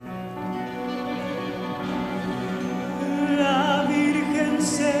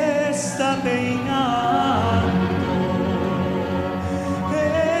está peinando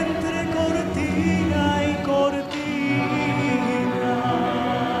entre cortina y cortina.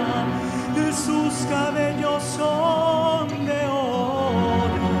 Sus cabellos son de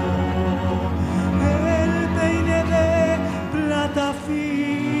oro, el peine de plata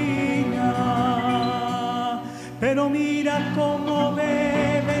fina. Pero mira cómo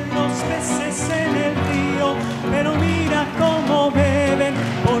beben los peces en el río, pero mira cómo beben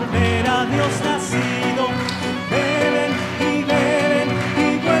por ver a Dios nacido. Beben y beben y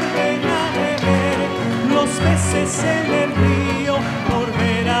vuelven a beber los peces en el río por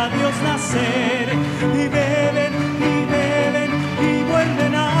ver a Dios nacer. Y beben y beben y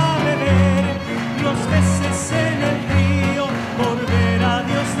vuelven a beber los peces en el río por ver a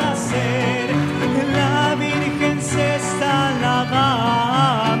Dios nacer. La Virgen se está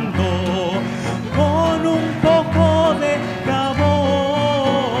lavando con un poco de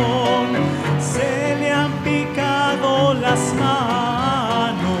jabón. Se le han picado las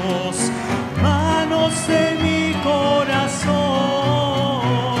manos, manos de mi corazón.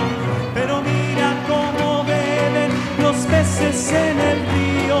 Pero mira cómo beben los peces en el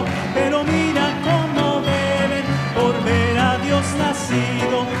río, pero mira cómo beben por ver a Dios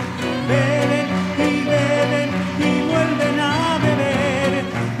nacido. Beben y beben y vuelven a beber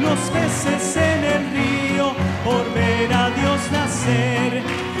los peces en el río por ver a Dios nacer.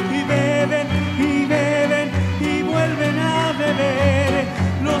 Y beben y beben y vuelven a beber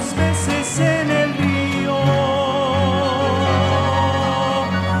los peces en el río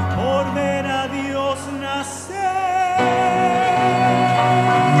por ver a Dios nacer.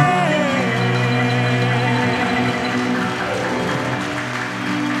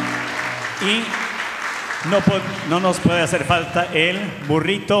 Y no nos puede hacer falta el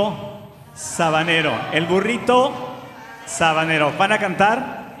burrito sabanero. El burrito sabanero. ¿Van a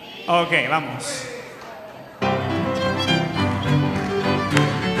cantar? Ok, vamos.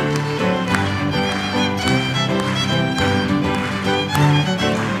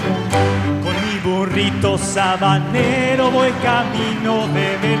 Con mi burrito sabanero voy camino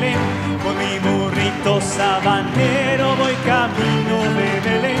de Belén. Con mi burrito sabanero voy camino de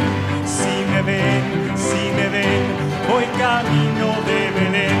Belén. Si me ven, voy camino de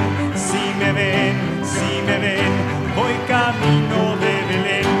Belén. Si me ven, voy camino de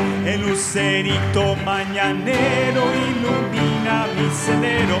Belén. El lucerito mañanero ilumina mi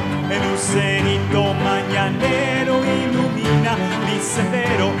sendero. El lucerito mañanero ilumina mi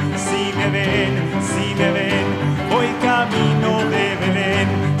sendero. Si me ven, voy camino de Belén.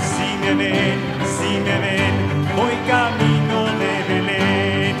 Si me ven, voy camino de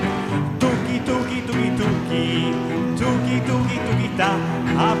Belén. Tuki, tuki, tuki, tuki, tuki, tuki, tuquita.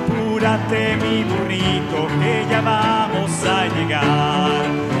 Apúrate mi burrito que ya vamos a llegar.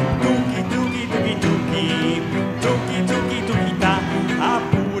 Tuki, tuki, tuki, tuki, tuki, tuki, tuquita.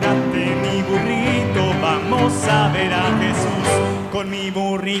 Apúrate mi burrito, vamos a ver a Jesús. Con mi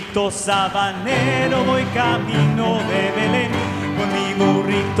burrito sabanero voy camino de Belén. Con mi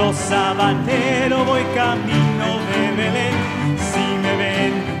burrito sabanero voy camino de Belén. Si me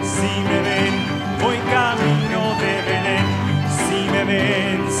ven, voy camino de Belén. Si me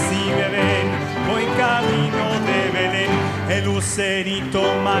ven, voy camino de Belén. El lucerito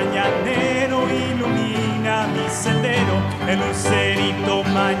mañanero ilumina mi sendero. El lucerito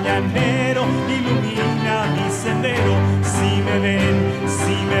mañanero ilumina mi sendero. Si me ven,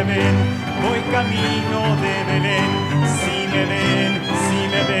 voy camino de Belén. Si me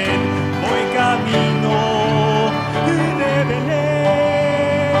ven, voy camino de Belén.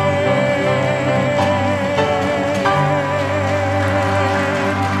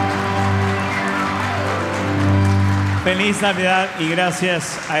 Feliz Navidad y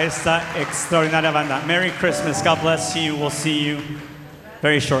gracias a esta extraordinaria banda. Merry Christmas. God bless you. We'll see you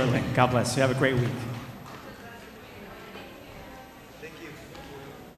very shortly. God bless you. Have a great week.